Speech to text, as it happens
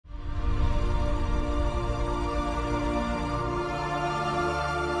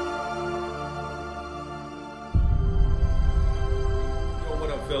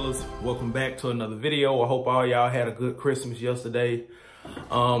brothers, welcome back to another video. I hope all y'all had a good Christmas yesterday.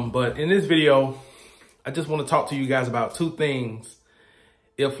 But in this video, I just want to talk to you guys about two things.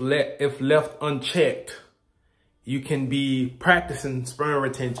 If left unchecked, you can be practicing sperm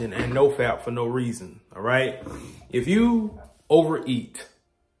retention and NoFap for no reason. All right. If you overeat,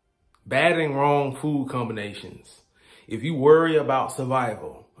 bad and wrong food combinations, if you worry about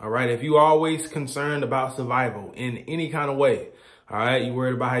survival, all right, if you always concerned about survival in any kind of way, all right, you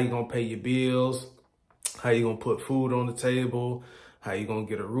worried about how you're going to pay your bills, how you're going to put food on the table, how you're going to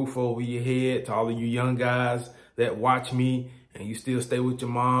get a roof over your head. To all of you young guys that watch me and you still stay with your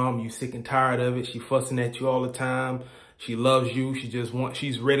mom, you sick and tired of it. She fussing at you all the time. She loves you.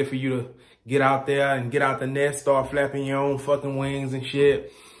 She's ready for you to get out there and get out the nest, start flapping your own fucking wings and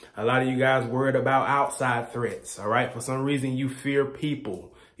shit. A lot of you guys worried about outside threats, all right? For some reason, you fear people.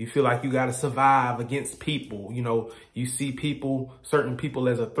 You feel like you got to survive against people. You know, you see people, certain people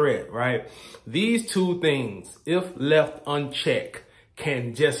as a threat, right? These two things, if left unchecked,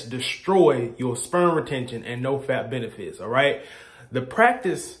 can just destroy your sperm retention and NoFap benefits, all right? The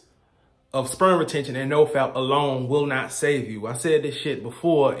practice of sperm retention and NoFap alone will not save you. I said this shit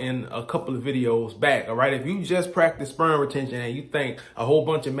before in a couple of videos back, all right? If you just practice sperm retention and you think a whole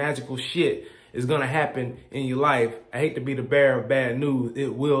bunch of magical shit is going to happen in your life, I hate to be the bearer of bad news.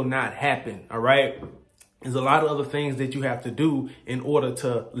 It will not happen, all right? There's a lot of other things that you have to do in order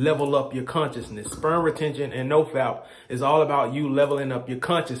to level up your consciousness. Sperm retention and NoFap is all about you leveling up your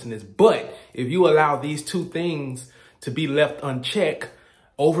consciousness. But if you allow these two things to be left unchecked,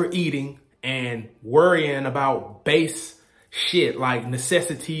 overeating and worrying about base shit like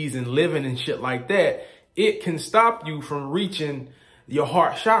necessities and living and shit like that, it can stop you from reaching your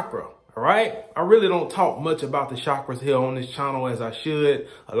heart chakra. All right. I really don't talk much about the chakras here on this channel as I should.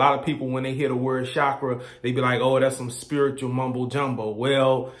 A lot of people, when they hear the word chakra, they be like, oh, that's some spiritual mumbo jumbo.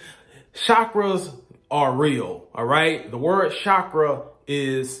 Well, chakras are real. All right. The word chakra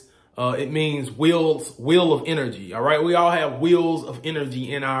is, it means wheel of energy. All right. We all have wheels of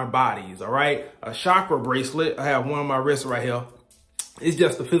energy in our bodies. All right. A chakra bracelet, I have one on my wrist right here. It's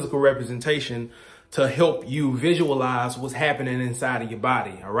just a physical representation to help you visualize what's happening inside of your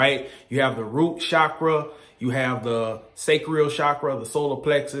body, all right? You have the root chakra, you have the sacral chakra, the solar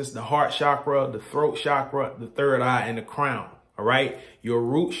plexus, the heart chakra, the throat chakra, the third eye, and the crown, all right? Your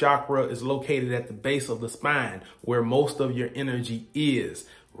root chakra is located at the base of the spine where most of your energy is.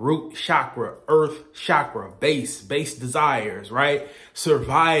 Root chakra, earth chakra, base desires, right?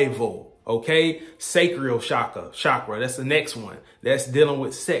 Survival. Okay, sacral chakra, that's the next one. That's dealing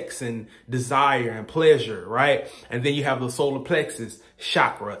with sex and desire and pleasure, right? And then you have the solar plexus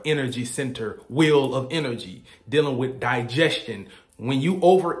chakra, energy center, wheel of energy, dealing with digestion. When you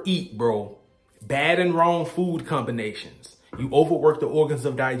overeat, bro, bad and wrong food combinations, you overwork the organs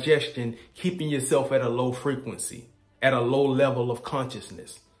of digestion, keeping yourself at a low frequency, at a low level of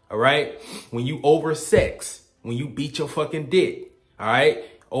consciousness, all right? When you oversex, when you beat your fucking dick, all right?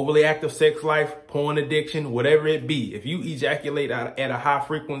 Overly active sex life, porn addiction, whatever it be. If you ejaculate at a high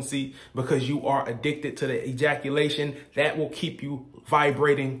frequency because you are addicted to the ejaculation, that will keep you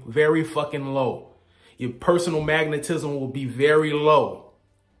vibrating very fucking low. Your personal magnetism will be very low.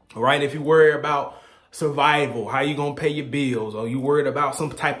 All right. If you worry about survival, how you going to pay your bills, or you worried about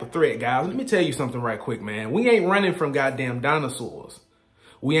some type of threat, guys, let me tell you something right quick, man. We ain't running from goddamn dinosaurs.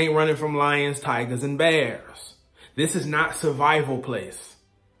 We ain't running from lions, tigers, and bears. This is not survival place.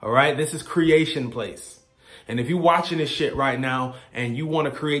 All right. This is creation place. And if you're watching this shit right now and you want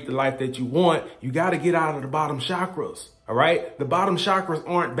to create the life that you want, you got to get out of the bottom chakras. All right. The bottom chakras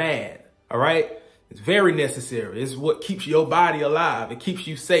aren't bad. All right. It's very necessary. It's what keeps your body alive. It keeps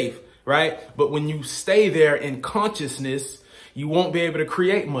you safe. Right. But when you stay there in consciousness, you won't be able to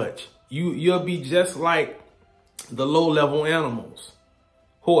create much. You'll be just like the low level animals.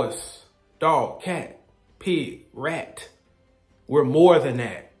 Horse, dog, cat, pig, rat. We're more than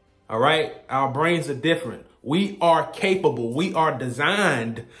that. All right. Our brains are different. We are capable. We are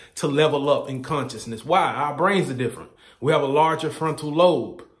designed to level up in consciousness. Why? Our brains are different. We have a larger frontal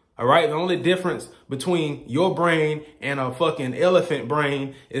lobe. All right. The only difference between your brain and a fucking elephant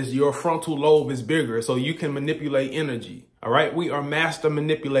brain is your frontal lobe is bigger. So you can manipulate energy. All right. We are master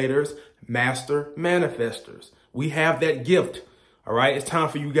manipulators, master manifestors. We have that gift. All right. It's time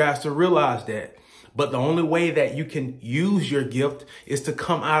for you guys to realize that. But the only way that you can use your gift is to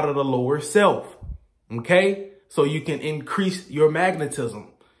come out of the lower self. Okay? So you can increase your magnetism.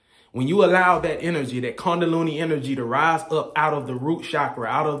 When you allow that energy, that Kundalini energy to rise up out of the root chakra,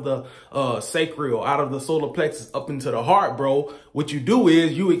 out of the sacral, out of the solar plexus, up into the heart, bro, what you do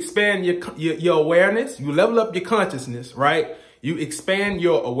is you expand your awareness, you level up your consciousness, right? You expand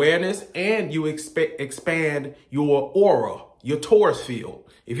your awareness and you expand your aura, your Taurus field.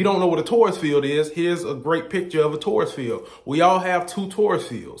 If you don't know what a Taurus field is, here's a great picture of a Taurus field. We all have two Taurus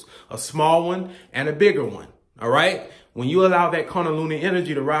fields, a small one and a bigger one. All right. When you allow that Kundalini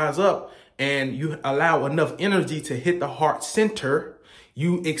energy to rise up and you allow enough energy to hit the heart center,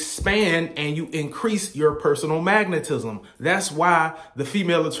 you expand and you increase your personal magnetism. That's why the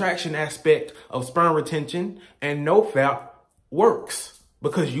female attraction aspect of sperm retention and NoFap works,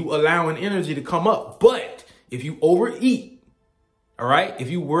 because you allowing energy to come up. But if you overeat, all right, if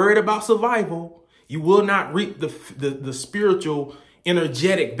you worried about survival, you will not reap the spiritual,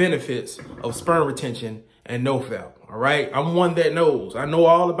 energetic benefits of sperm retention and NoFap. All right. I'm one that knows. I know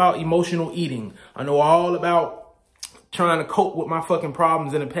all about emotional eating. I know all about trying to cope with my fucking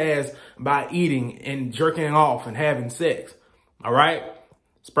problems in the past by eating and jerking off and having sex. All right.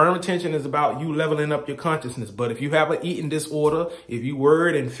 Sperm retention is about you leveling up your consciousness. But if you have an eating disorder, if you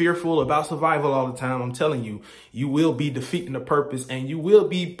worried and fearful about survival all the time, I'm telling you, you will be defeating the purpose and you will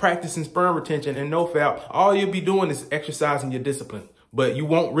be practicing sperm retention and NoFap. All you'll be doing is exercising your discipline. But you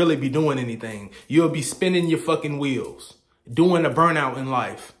won't really be doing anything. You'll be spinning your fucking wheels, doing a burnout in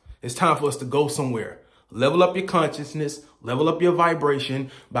life. It's time for us to go somewhere. Level up your consciousness, level up your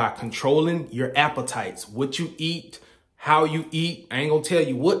vibration by controlling your appetites, what you eat, how you eat. I ain't gonna tell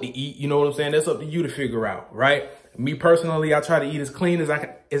you what to eat. You know what I'm saying? That's up to you to figure out, right? Me personally, I try to eat as clean as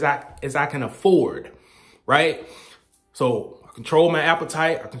I can afford, right? So I control my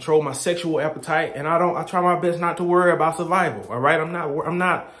appetite, I control my sexual appetite, and I try my best not to worry about survival. All right. I'm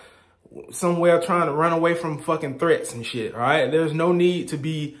not somewhere trying to run away from fucking threats and shit. All right. There's no need to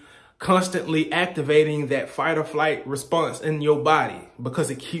be constantly activating that fight or flight response in your body because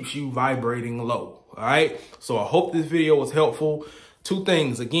it keeps you vibrating low. All right. So I hope this video was helpful. Two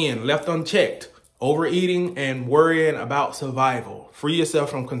things, again, left unchecked: overeating and worrying about survival. Free yourself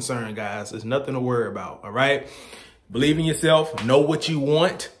from concern, guys. There's nothing to worry about. All right. Believe in yourself, know what you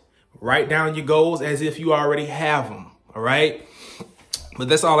want, write down your goals as if you already have them, all right? But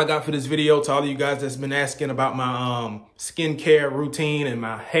that's all I got for this video. To all of you guys that's been asking about my skincare routine and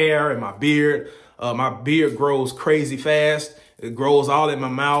my hair and my beard grows crazy fast. It grows all in my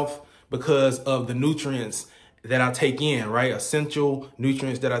mouth because of the nutrients that I take in, right? Essential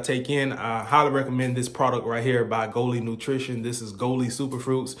nutrients that I take in. I highly recommend this product right here by Goli Nutrition. This is Goli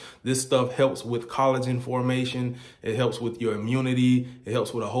Superfruits. This stuff helps with collagen formation. It helps with your immunity. It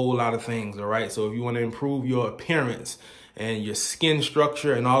helps with a whole lot of things, all right? So if you want to improve your appearance and your skin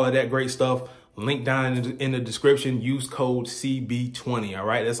structure and all of that great stuff, link down in the description. Use code CB20, all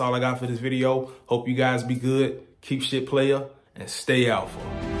right? That's all I got for this video. Hope you guys be good. Keep shit player and stay alpha.